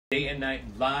and night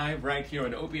live right here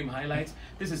on Opium Highlights.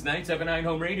 This is 979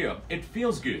 Home Radio. It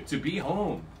feels good to be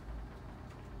home.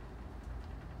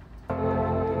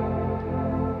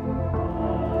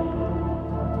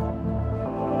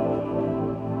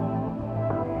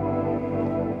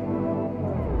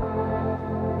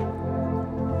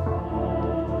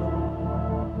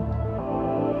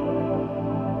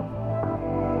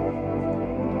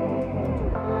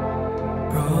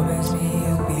 Promise me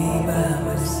you'll be by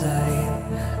my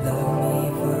side, love me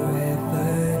forever,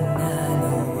 and I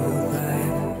know we'll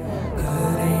thrive.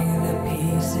 Putting the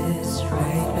pieces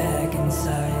right back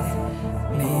inside,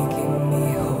 making me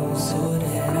whole so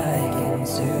that I can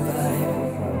survive.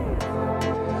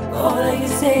 All I can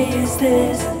say is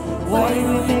this: why do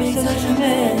we make such a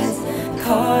mess?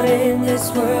 Caught in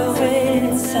this whirlwind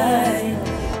inside.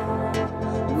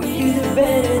 We could do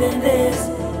better than this.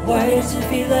 Why does it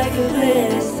feel like a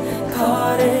bliss?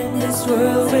 Caught in this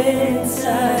whirlwind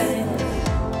inside.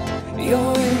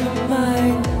 You're in my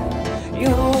mind,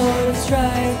 you're what it's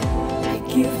right.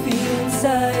 Make you feel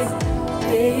inside,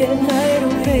 day and night, oh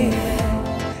baby.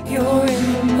 You're in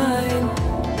my mind,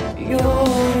 you're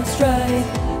what it's right.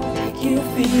 Make you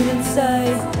feel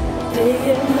inside, day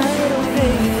and night, oh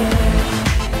baby.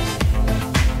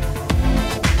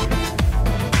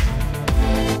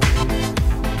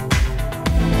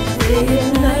 Day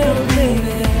and night, oh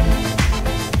baby.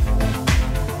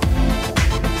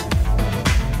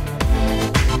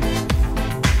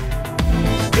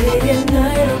 Day and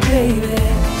night, oh baby.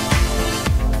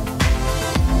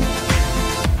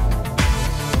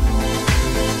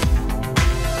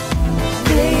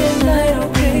 Day and night, oh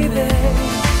baby.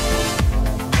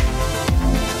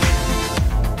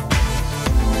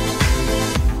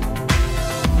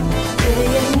 Day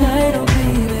and night, oh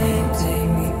baby. Take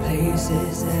me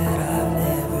places that I've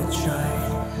never tried.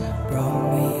 Brought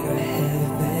me to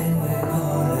heaven with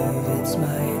all of its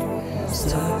might.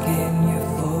 Stuck in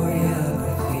euphoria,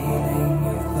 but feeling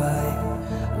your vibe.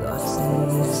 Lost in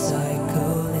this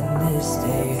cycle, in this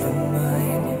state of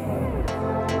mind.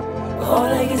 All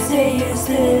I can say is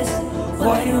this: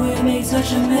 why do we make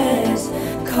such a mess?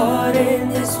 Caught in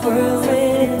this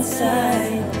whirlwind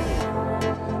inside.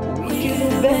 We could do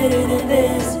better than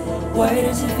this. Why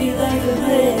does it feel like a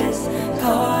bliss?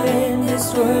 Caught in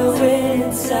this whirlwind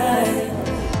inside.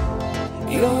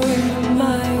 You're in my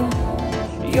mind,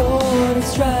 you're what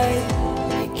it's right.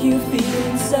 Make you feel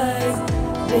inside,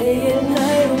 day and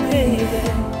night, oh baby.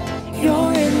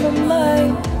 You're in my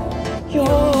mind, you're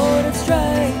what it's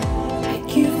right.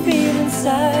 Make you feel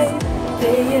inside,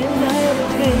 day and night, oh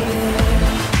baby.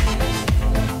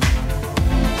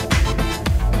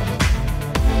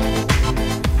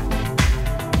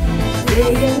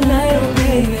 Day and night, oh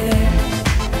baby.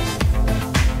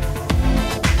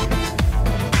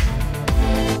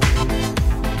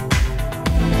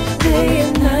 Day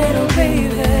and night, oh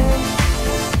baby.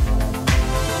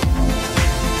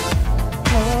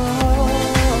 Oh.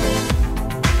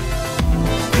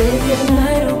 Day and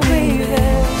night, oh baby.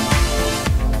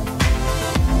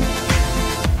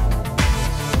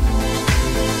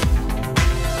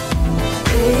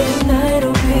 Day and night,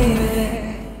 oh baby.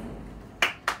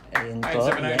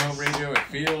 979 Home Radio, it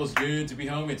feels good to be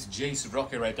home. It's Jace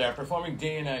Roque right there, performing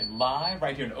day and night live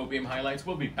right here on Opium Highlights.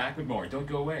 We'll be back with more. Don't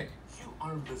go away. You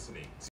are listening